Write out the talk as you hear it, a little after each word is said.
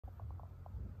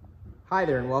Hi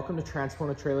there and welcome to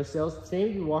Transforma Trailer Sales. Today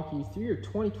we'll be walking you through your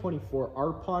 2024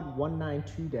 Rpod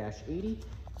 192-80.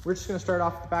 We're just going to start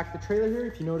off at the back of the trailer here.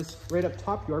 If you notice right up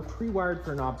top, you are pre-wired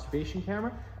for an observation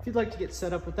camera. If you'd like to get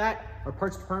set up with that, our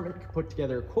parts department can put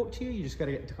together a quote to you. You just got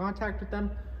to get into contact with them.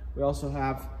 We also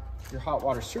have your hot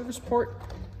water service port.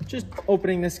 Just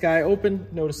opening this guy open,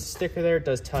 notice the sticker there. It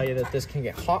does tell you that this can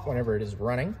get hot whenever it is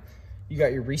running. You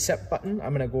got your reset button.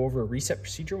 I'm gonna go over a reset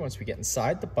procedure once we get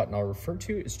inside. The button I'll refer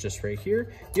to is just right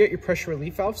here. You got your pressure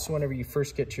relief valve, so whenever you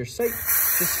first get to your site,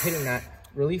 just hitting that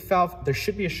relief valve. There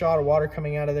should be a shot of water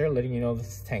coming out of there, letting you know that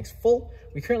the tank's full.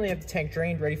 We currently have the tank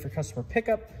drained, ready for customer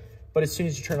pickup, but as soon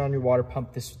as you turn on your water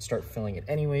pump, this would start filling it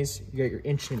anyways. You got your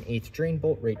 1/8" drain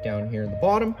bolt right down here in the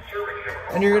bottom.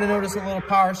 And you're gonna notice a little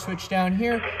power switch down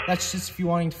here. That's just if you're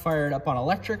wanting to fire it up on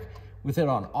electric. With it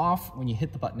on off, when you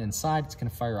hit the button inside, it's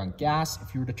gonna fire on gas.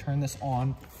 If you were to turn this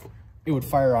on, it would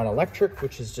fire on electric,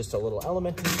 which is just a little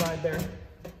element inside there.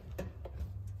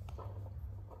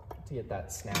 To get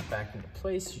that snap back into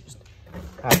place, you just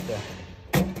have to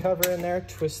put the cover in there,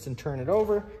 twist and turn it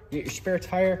over. You get your spare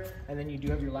tire, and then you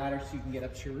do have your ladder so you can get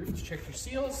up to your roof to check your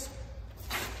seals.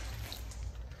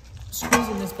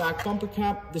 Squeezing this back bumper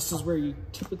cap, this is where you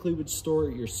typically would store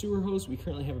your sewer hose. We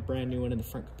currently have a brand new one in the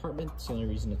front compartment. It's the only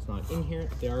reason it's not in here.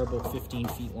 They are about 15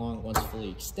 feet long once fully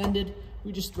extended.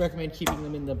 We just recommend keeping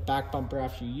them in the back bumper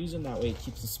after you use them. That way it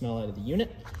keeps the smell out of the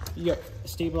unit. You got a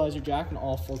stabilizer jack in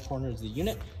all four corners of the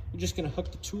unit. You're just gonna hook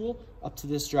the tool up to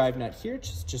this drive nut here.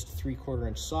 It's just a 3/4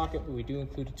 inch socket, but we do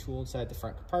include a tool inside the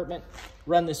front compartment.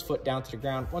 Run this foot down to the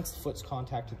ground. Once the foot's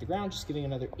contacted the ground, just giving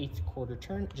another 1/8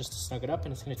 turn just to snug it up,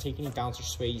 and it's gonna take any bounce or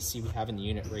sway you see we have in the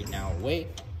unit right now away.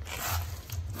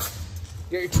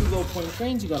 You got your 2 low point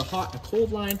drains. You got a hot and a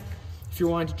cold line. If you're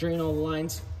wanting to drain all the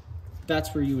lines,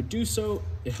 that's where you would do so.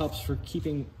 It helps for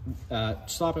keeping,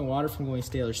 stopping water from going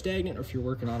stale or stagnant, or if you're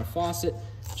working on a faucet,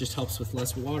 it just helps with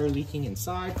less water leaking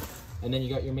inside. And then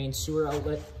you got your main sewer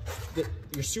outlet.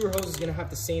 Your sewer hose is gonna have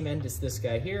the same end as this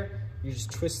guy here. You're just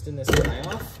twisting this guy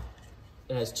off.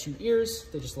 It has 2 ears.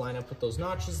 They just line up with those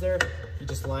notches there. You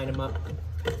just line them up,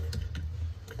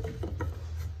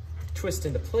 twist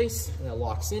into place, and it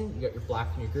locks in. You got your black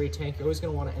and your gray tank. You're always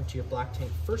gonna wanna empty your black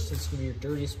tank first. It's gonna be your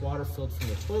dirtiest water filled from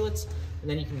the toilets. And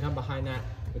then you can come behind that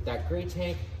with that gray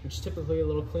tank, which is typically a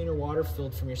little cleaner water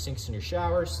filled from your sinks and your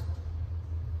showers.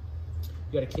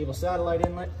 You got a cable satellite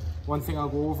inlet. One thing I'll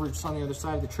go over just on the other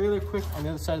side of the trailer quick. On the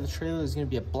other side of the trailer is gonna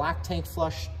be a black tank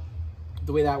flush.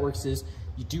 The way that works is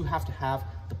you do have to have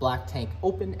the black tank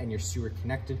open and your sewer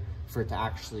connected for it to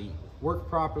actually work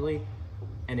properly.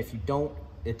 And if you don't,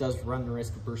 it does run the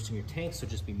risk of bursting your tank, so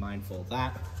just be mindful of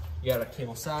that. You got a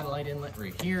cable satellite inlet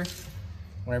right here.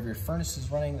 Whenever your furnace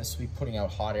is running, this will be putting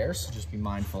out hot air, so just be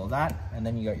mindful of that. And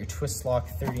then you got your twist lock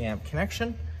 30 amp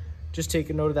connection. Just take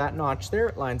a note of that notch there.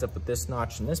 It lines up with this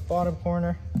notch in this bottom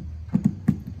corner.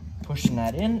 Pushing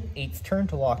that in, 1/8 turn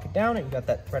to lock it down. And you got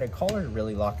that threaded collar to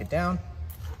really lock it down.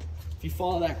 If you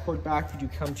follow that cord back, you do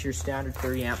come to your standard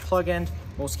 30 amp plug end.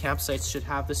 Most campsites should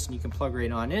have this and you can plug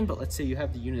right on in, but let's say you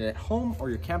have the unit at home or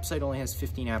your campsite only has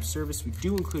 15 amp service. We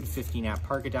do include a 15 amp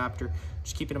park adapter.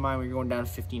 Just keep it in mind when you're going down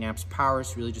to 15 amps power,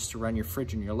 it's really just to run your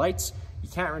fridge and your lights. You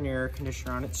can't run your air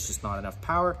conditioner on it, it's just not enough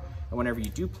power. And whenever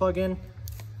you do plug in,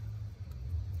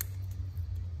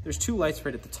 there's 2 lights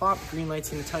right at the top. Green light's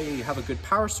gonna tell you have a good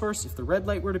power source. If the red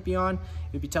light were to be on,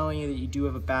 it would be telling you that you do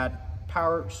have a bad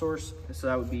power source, so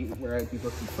that would be where I'd be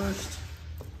looking first.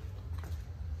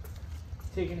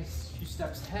 Taking a few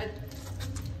steps ahead,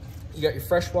 you got your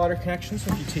fresh water connection,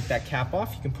 so if you take that cap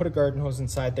off, you can put a garden hose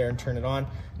inside there and turn it on.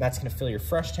 That's gonna fill your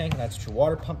fresh tank, and that's what your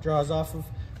water pump draws off of.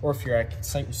 Or if you're at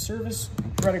site with service,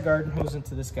 thread a garden hose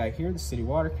into this guy here, the city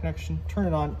water connection, turn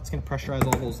it on, it's gonna pressurize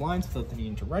all those lines without the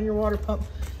need to run your water pump.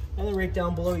 And then right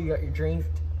down below, you got your drain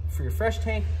for your fresh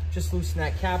tank. Just loosen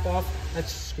that cap off.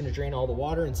 That's just gonna drain all the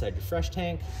water inside your fresh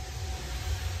tank.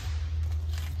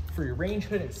 For your range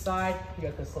hood inside, you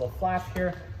got this little flap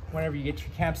here. Whenever you get to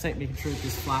your campsite, making sure that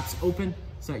this flap's open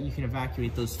so that you can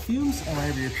evacuate those fumes. And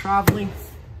whenever you're traveling,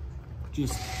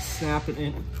 just snap it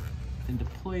into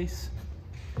place.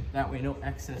 That way no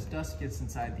excess dust gets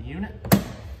inside the unit.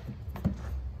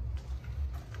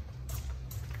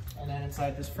 And then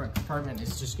inside this front compartment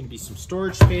is just gonna be some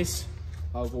storage space.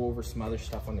 I'll go over some other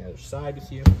stuff on the other side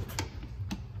with you.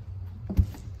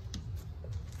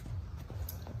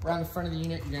 Around the front of the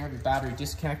unit, you're gonna have your battery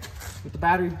disconnect. With the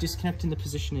battery disconnect in the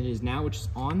position it is now, which is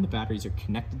on, the batteries are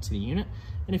connected to the unit.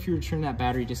 And if you return that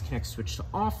battery disconnect switch to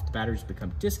off, the batteries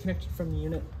become disconnected from the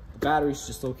unit. The battery is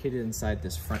just located inside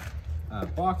this front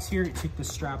box here. You take the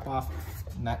strap off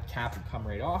and that cap will come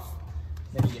right off.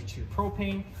 Then you get to your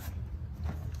propane.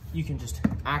 you can just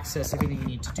access everything you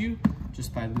need to do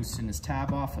just by loosening this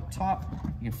tab off up top.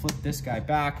 You can flip this guy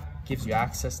back, gives you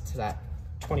access to that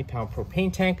 20-pound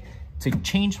propane tank. To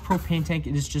change the propane tank,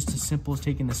 it is just as simple as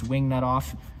taking this wing nut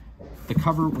off. The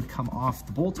cover would come off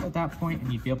the bolt at that point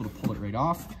and you'd be able to pull it right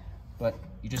off, but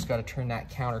you just got to turn that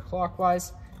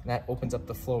counterclockwise and that opens up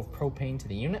the flow of propane to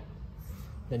the unit.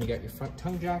 Then you got your front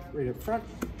tongue jack right up front.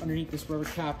 Underneath this rubber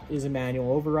cap is a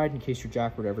manual override in case your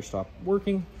jack would ever stop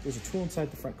working. There's a tool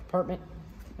inside the front compartment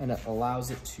and it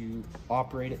allows it to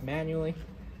operate it manually.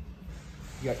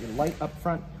 You got your light up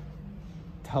front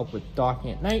to help with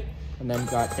docking at night, and then you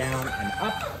got down and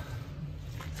up.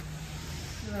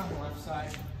 Here on the left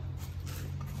side,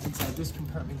 inside this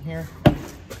compartment here,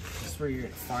 this is where you're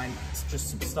gonna find just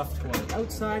some stuff to go on the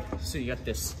outside. So you got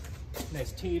this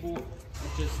nice table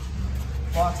that just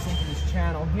locks into this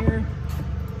channel here.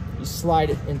 You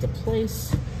slide it into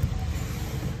place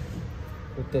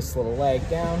with this little leg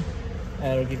down,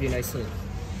 and it'll give you a nice little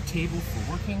table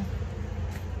for working.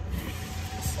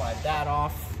 Slide that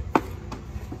off.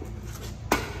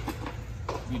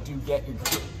 You do get your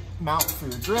mount for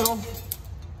your griddle.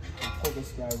 Pull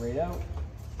this guy right out.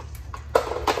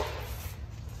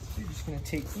 So you're just gonna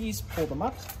take these, pull them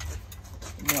up,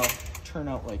 and they'll turn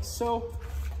out like so.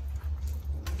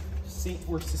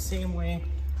 Works the same way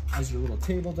as your little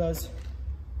table does.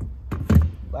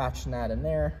 Latching that in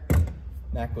there,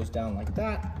 that goes down like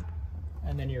that,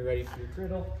 and then you're ready for your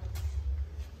griddle.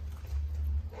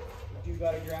 You do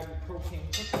gotta grab your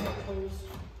propane cooking hose.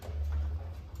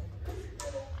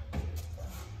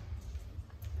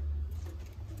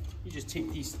 You just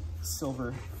take these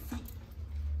silver feet,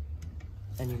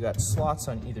 and you got slots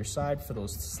on either side for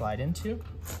those to slide into.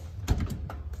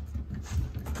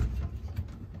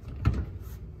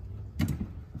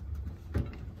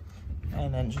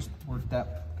 And then just work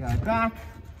that guy back.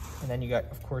 And then you got,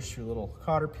 of course, your little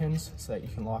cotter pins so that you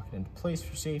can lock it into place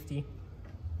for safety.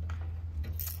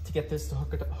 To get this to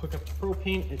hook up to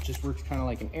propane, it just works kind of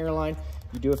like an airline.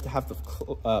 You do have to have the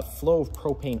flow of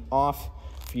propane off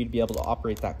for you to be able to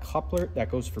operate that coupler.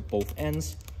 That goes for both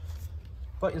ends.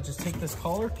 But you'll just take this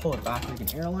collar, pull it back like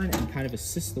an airline, and kind of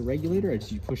assist the regulator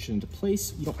as you push it into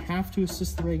place. You don't have to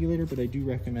assist the regulator, but I do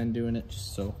recommend doing it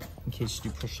just so in case you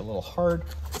do push a little hard,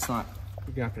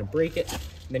 you're not going to break it. And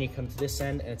then you come to this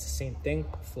end and it's the same thing.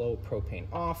 Flow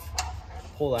propane off,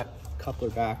 pull that coupler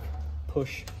back,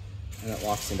 push, and it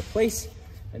locks into place.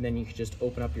 And then you can just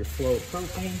open up your flow of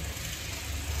propane,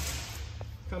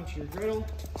 come to your griddle.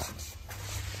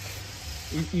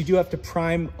 You do have to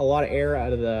prime a lot of air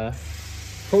out of the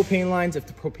propane lines if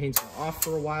the propane's been off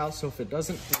for a while. So if it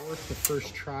doesn't work the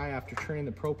first try after turning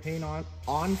the propane on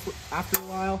after a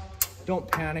while, don't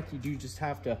panic. You do just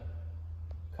have to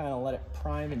kind of let it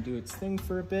prime and do its thing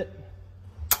for a bit.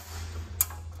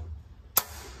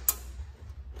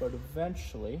 But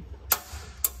eventually,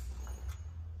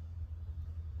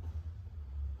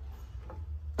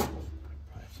 I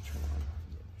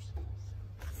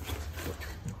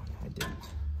didn't.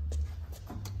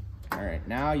 All right,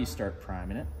 now you start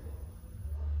priming it.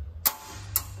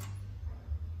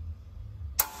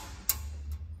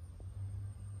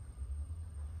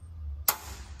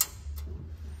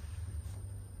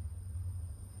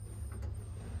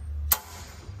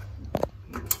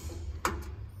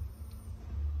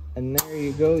 And there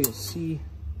you go, you'll see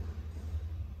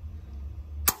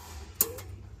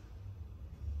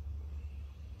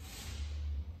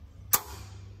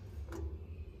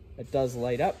it does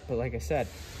light up, but like I said,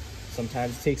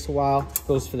 sometimes it takes a while. It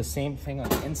goes for the same thing on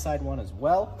the inside one as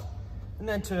well. And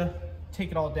then to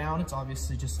take it all down, it's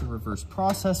obviously just the reverse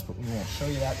process, but we won't show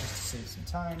you that just to save some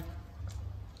time.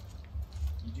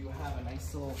 You do have a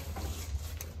nice little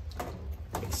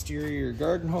exterior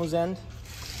garden hose end.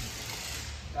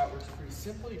 That works pretty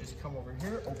simple. You just come over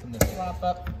here, open this flap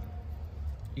up.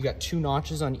 You got 2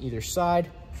 notches on either side.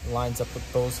 It lines up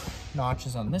with those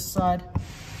notches on this side.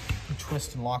 You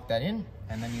twist and lock that in,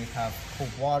 and then you have cold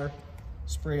water,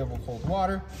 sprayable cold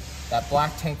water. That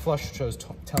black tank flush, which I was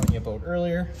telling you about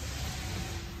earlier.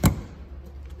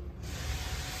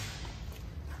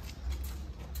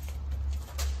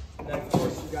 And then of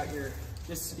course you got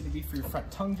this is going to be for your front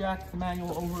tongue jack, the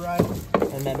manual override.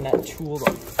 And then that tool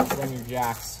to run your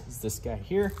jacks is this guy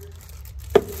here.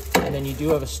 And then you do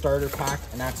have a starter pack,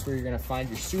 and that's where you're going to find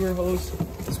your sewer hose,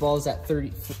 as well as that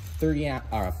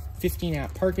 15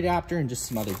 amp park adapter and just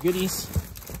some other goodies.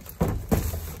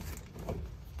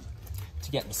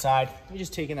 To get inside, you're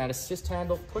just taking that assist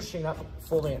handle, pushing up,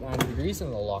 folding it 90 degrees,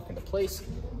 and it'll lock into place.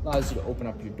 Allows you to open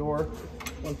up your door.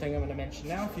 One thing I'm going to mention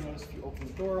now, if you notice, if you open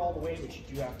the door all the way, which you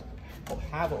do have to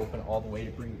have open all the way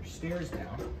to bring your stairs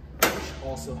down, which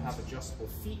also have adjustable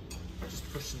feet.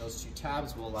 Just pushing those 2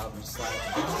 tabs will allow them to slide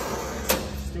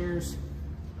upstairs.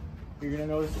 You're gonna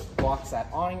notice it blocks that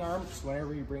awning arm, so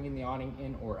whenever you're bringing the awning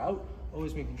in or out,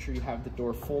 always making sure you have the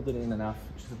door folded in enough,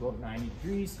 which is about 90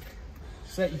 degrees,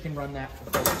 so that you can run that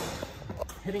without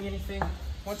hitting anything.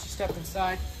 Once you step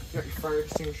inside, you got your fire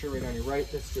extinguisher right on your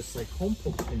right. That's just like home,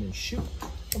 poke pin and shoot.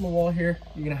 On the wall here,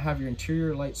 you're gonna have your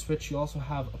interior light switch. You also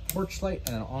have a porch light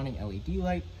and an awning LED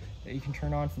light that you can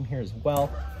turn on from here as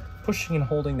well. Pushing and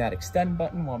holding that extend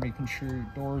button while making sure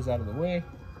your door is out of the way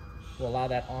will allow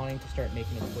that awning to start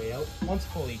making its way out. Once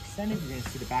fully extended, you're gonna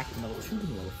see the back of the metal tube and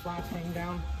the little flap hang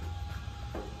down.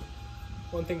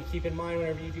 One thing to keep in mind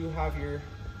whenever you do have your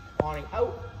awning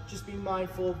out, just be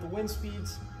mindful of the wind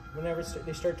speeds. Whenever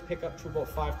they start to pick up to about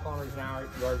 5 kilometers an hour,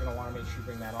 you are gonna wanna make sure you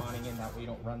bring that awning in. That way you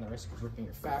don't run the risk of ripping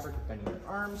your fabric, bending your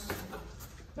arms.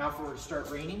 Now if it were to start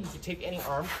raining, you can take any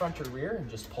arm, front or rear, and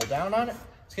just pull down on it.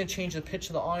 It's gonna change the pitch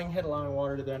of the awning head, allowing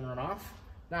water to then run off.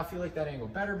 Now if you like that angle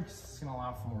better, because it's gonna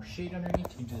allow for more shade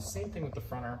underneath, you can do the same thing with the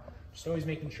front arm. Just always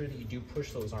making sure that you do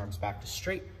push those arms back to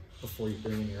straight before you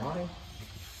bring in your awning.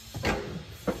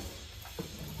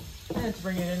 And to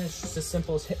bring it in, it's just as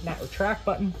simple as hitting that retract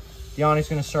button. The awning's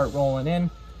gonna start rolling in.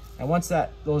 And once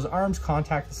those arms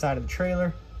contact the side of the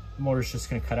trailer, the motor's just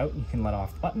gonna cut out and you can let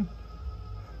off the button.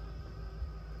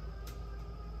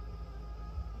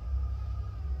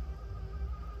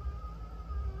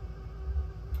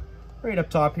 Right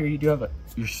up top here, you do have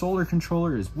your solar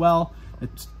controller as well.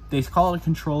 They call it a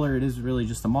controller. It is really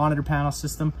just a monitor panel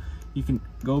system. You can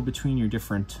go between your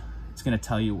different, it's gonna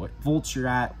tell you what volts you're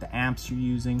at, the amps you're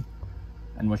using,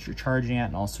 and what you're charging at,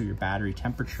 and also your battery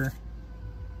temperature.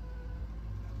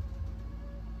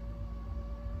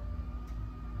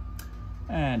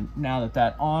 And now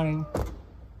that awning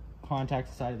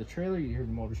contacts the side of the trailer, you hear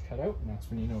the motor's cut out, and that's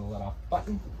when you know to let off the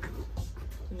button.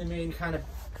 In the main kind of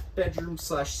bedroom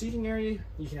slash seating area,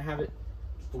 you can have it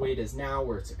the way it is now,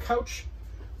 where it's a couch,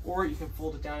 or you can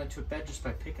fold it down into a bed just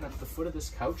by picking up the foot of this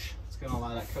couch. It's going to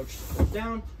allow that couch to fold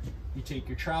down. You take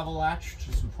your travel latch, which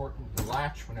is important to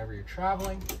latch whenever you're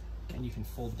traveling, and you can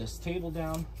fold this table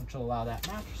down, which will allow that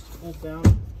mattress to fold down.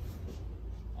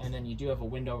 And then you do have a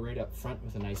window right up front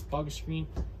with a nice bug screen.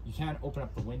 You can open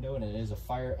up the window and it is a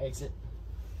fire exit.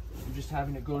 You're just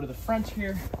having to go to the front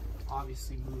here,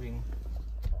 obviously moving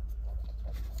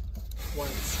one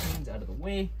of the screens out of the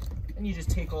way, and you just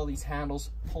take all these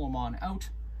handles, pull them on out,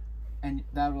 and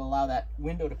that will allow that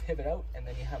window to pivot out, and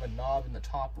then you have a knob in the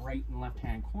top right and left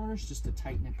hand corners just to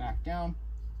tighten it back down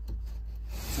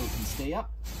so it can stay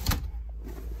up.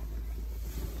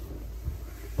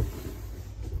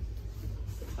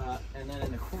 And then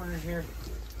in the corner here,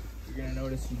 you're going to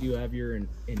notice you do have your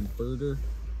inverter.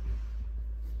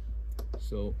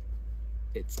 So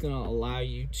it's going to allow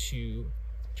you to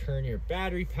turn your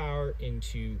battery power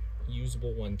into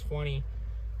usable 120.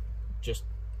 Just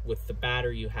with the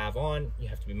battery you have on, you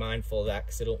have to be mindful of that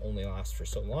because it'll only last for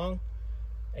so long.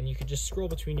 And you can just scroll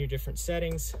between your different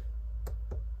settings.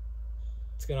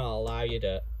 It's going to allow you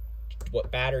to what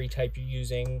battery type you're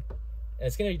using, and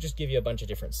it's going to just give you a bunch of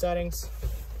different settings.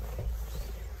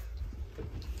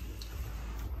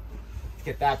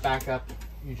 Get that back up,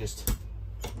 you just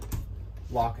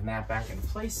locking that back in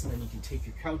place, and then you can take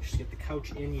your couch. To get the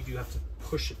couch in, you do have to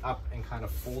push it up and kind of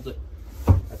fold it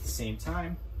at the same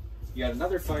time. You got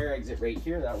another fire exit right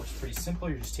here. That works pretty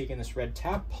simple. You're just taking this red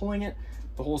tab, pulling it,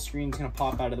 the whole screen's gonna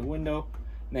pop out of the window,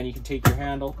 and then you can take your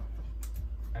handle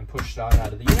and push it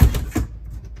out of the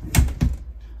unit.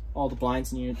 All the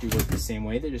blinds in the unit do work the same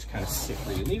way. They just kind of sit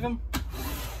where you leave them.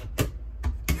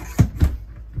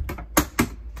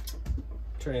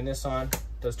 Turning this on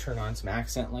does turn on some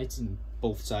accent lights in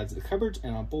both sides of the cupboards,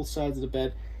 and on both sides of the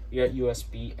bed you got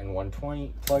USB and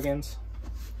 120 plugins.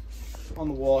 On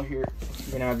the wall here,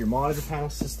 you're gonna have your monitor panel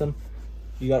system.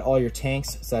 You got all your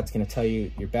tanks, so that's gonna tell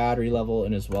you your battery level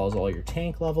and as well as all your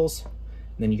tank levels.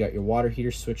 And then you got your water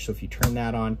heater switch, so if you turn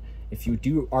that on, if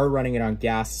you are running it on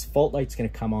gas, fault light's gonna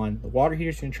come on. The water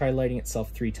heater's gonna try lighting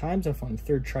itself 3 times, and if on the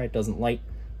 3rd try it doesn't light,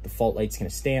 the fault light's gonna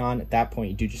stay on. At that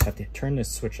point, you do just have to turn this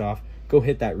switch off, go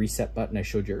hit that reset button I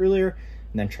showed you earlier,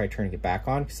 and then try turning it back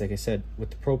on, because like I said, with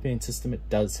the propane system,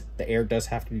 the air does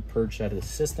have to be purged out of the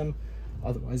system.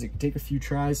 Otherwise, it can take a few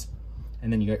tries.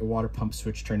 And then you got your water pump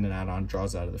switch, turning that on,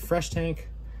 draws out of the fresh tank.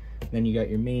 And then you got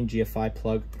your main GFI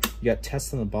plug. You got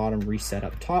test on the bottom, reset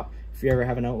up top. If you ever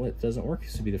have an outlet that doesn't work,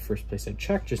 this would be the first place I'd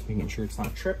check, just making sure it's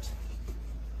not tripped.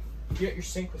 You got your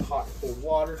sink with hot and cold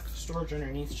water. Storage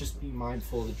underneath, just be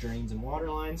mindful of the drains and water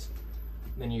lines.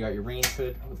 And then you got your range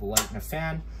hood with a light and a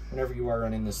fan. Whenever you are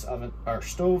running this oven or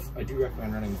stove, I do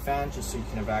recommend running the fan just so you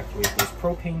can evacuate those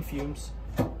propane fumes.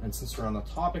 And since we're on the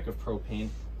topic of propane,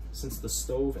 since the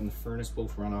stove and the furnace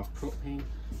both run off propane,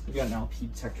 we've got an LP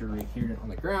detector right here on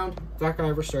the ground. If that guy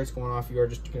ever starts going off, you are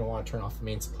just going to want to turn off the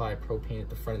main supply of propane at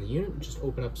the front of the unit and just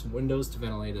open up some windows to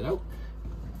ventilate it out.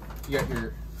 You got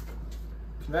your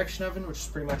convection oven, which is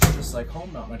pretty much just like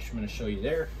home, not much I'm going to show you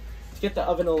there. To get the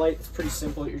oven to light, it's pretty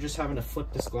simple. You're just having to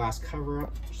flip this glass cover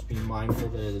up. Just be mindful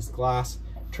that it is glass.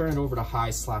 Turn it over to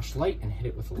high/light and hit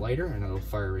it with a lighter and it'll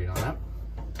fire right on up.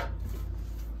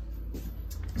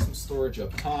 Some storage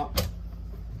up top.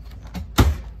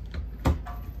 And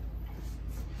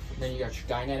then you got your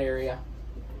dinette area.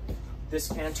 This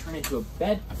can turn into a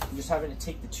bed. You're just having to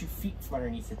take the 2 feet from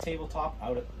underneath the tabletop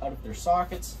out of their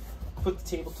sockets. Put the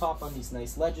tabletop on these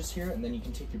nice ledges here, and then you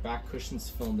can take your back cushions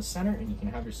to fill in the center, and you can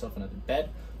have yourself another bed.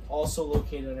 Also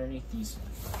located underneath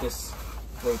this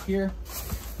right here.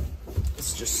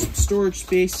 It's just some storage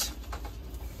space.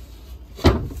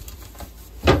 You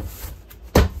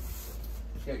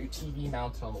got your TV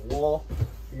mounted on the wall.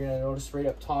 You're gonna notice right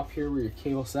up top here where your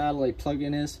cable satellite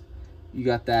plug-in is, you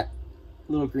got that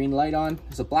little green light on.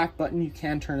 There's a black button. You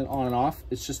can turn it on and off.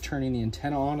 It's just turning the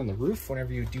antenna on the roof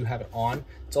whenever you do have it on.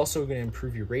 It's also going to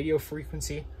improve your radio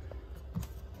frequency.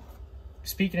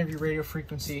 Speaking of your radio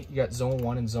frequency, you got zone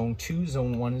 1 and zone 2.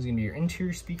 Zone 1 is going to be your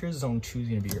interior speakers. Zone 2 is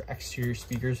going to be your exterior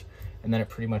speakers. And then it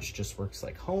pretty much just works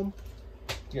like home.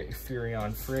 You got your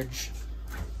Furrion fridge.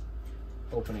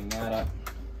 Opening that up.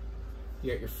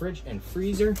 You got your fridge and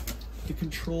freezer. The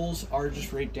controls are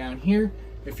just right down here.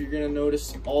 If you're gonna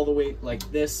notice all the way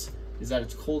like this is that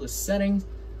it's coldest settings,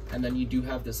 and then you do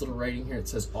have this little writing here, it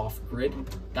says off grid.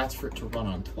 That's for it to run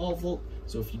on 12 volt.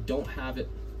 So if you don't have it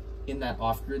in that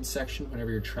off grid section,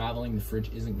 whenever you're traveling, the fridge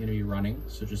isn't gonna be running.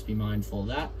 So just be mindful of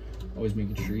that. Always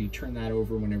making sure you turn that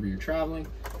over whenever you're traveling.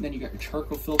 And then you got your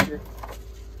charcoal filter.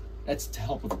 That's to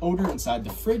help with odor inside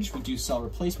the fridge. We do sell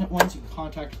replacement ones. You can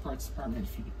contact the parts department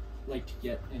if you'd like to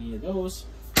get any of those.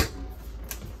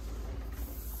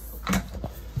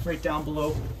 Right down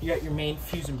below, you got your main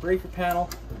fuse and breaker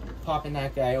panel. Popping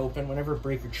that guy open. Whenever a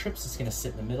breaker trips, it's going to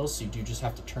sit in the middle, so you do just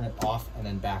have to turn it off and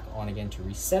then back on again to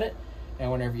reset it.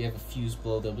 And whenever you have a fuse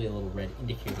blow, there'll be a little red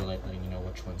indicator light letting you know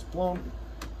which one's blown.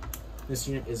 This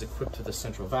unit is equipped with a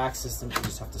central vac system. You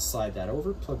just have to slide that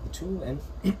over, plug the tool in,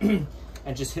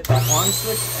 and just hit that on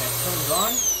switch, and it turns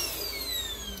on.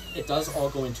 It does all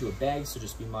go into a bag, so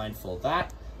just be mindful of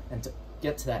that. And to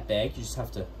get to that bag, you just have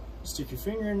to stick your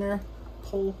finger in there,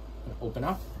 pull, and open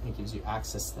up, and it gives you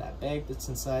access to that bag that's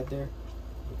inside there,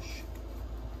 which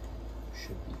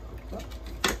should be hooked up.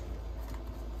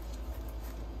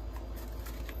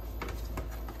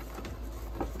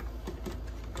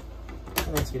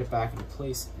 And then to get it back into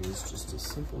place is just as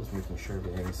simple as making sure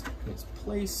everything's in its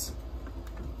place.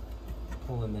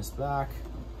 Pulling this back,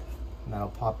 and that'll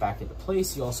pop back into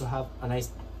place. You also have a nice,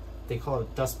 they call it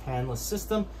a dust panless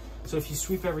system. So if you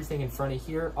sweep everything in front of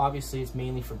here, obviously it's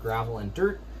mainly for gravel and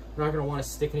dirt. You're not going to want to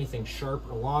stick anything sharp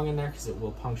or long in there because it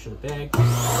will puncture the bag.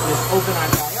 Just open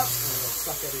that guy up and it'll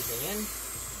suck everything in.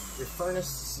 Your furnace,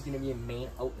 this is going to be a main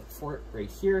outlet for it right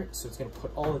here. So it's going to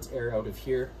put all its air out of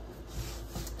here.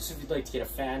 So if you'd like to get a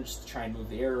fan just to try and move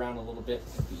the air around a little bit,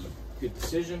 it'd be a good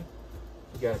decision.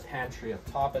 You got a pantry up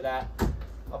top of that.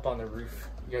 Up on the roof,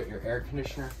 you got your air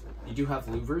conditioner. You do have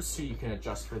louvers so you can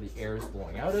adjust where the air is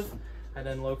blowing out of. And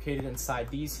then located inside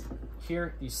these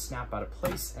here, these snap out of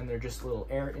place, and they're just little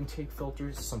air intake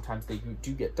filters. Sometimes they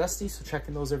do get dusty, so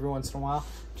checking those every once in a while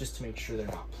just to make sure they're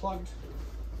not plugged.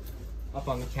 Up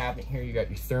on the cabinet here, you got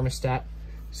your thermostat.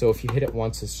 So if you hit it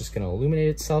once, it's just going to illuminate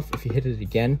itself. If you hit it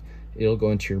again, it'll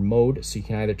go into your mode, so you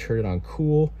can either turn it on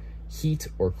cool, heat,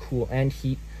 or cool and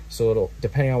heat. So it'll,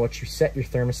 depending on what you set your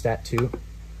thermostat to,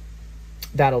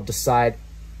 that'll decide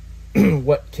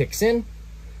what kicks in.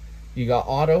 You got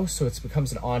auto, so it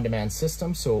becomes an on-demand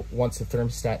system. So once the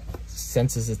thermostat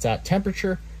senses it's at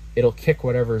temperature, it'll kick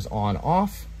whatever is on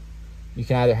off. You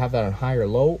can either have that on high or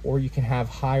low, or you can have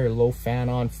high or low fan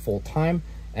on full time.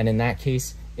 And in that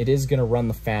case, it is going to run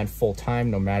the fan full time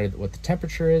no matter what the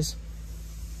temperature is.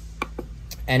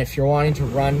 And if you're wanting to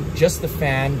run just the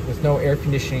fan with no air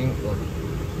conditioning or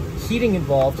heating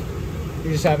involved,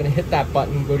 you're just having to hit that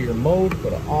button, go to your mode, go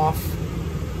to off,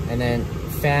 and then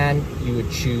fan, you would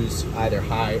choose either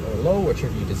high or low,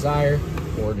 whichever you desire,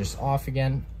 or just off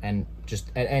again. And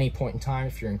just at any point in time,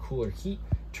 if you're in cool or heat,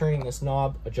 turning this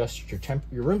knob adjusts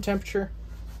your room temperature.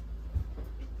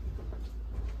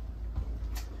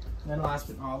 And then last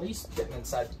but not least, getting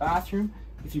inside the bathroom,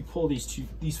 if you pull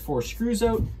these 4 screws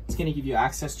out, it's going to give you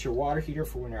access to your water heater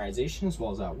for winterization, as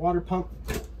well as that water pump.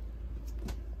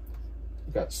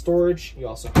 You've got storage. You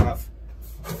also have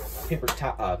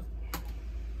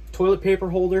toilet paper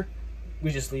holder,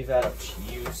 we just leave that up to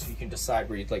you, so you can decide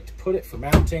where you'd like to put it for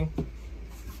mounting.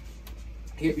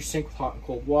 You get your sink with hot and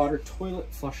cold water,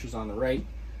 toilet flushes on the right,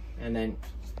 and then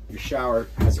your shower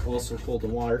has also cold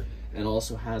and water, and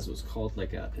also has what's called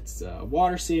like it's a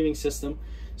water saving system.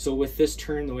 So with this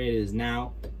turn the way it is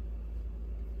now,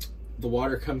 the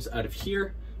water comes out of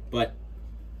here, but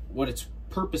what its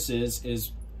purpose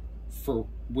is for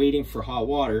waiting for hot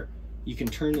water. You can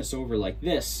turn this over like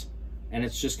this, and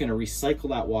it's just going to recycle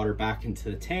that water back into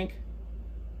the tank.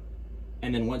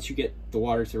 And then once you get the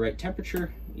water to the right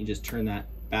temperature, you just turn that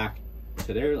back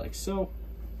to there like so.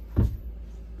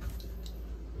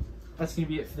 That's going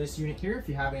to be it for this unit here. If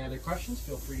you have any other questions,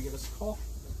 feel free to give us a call.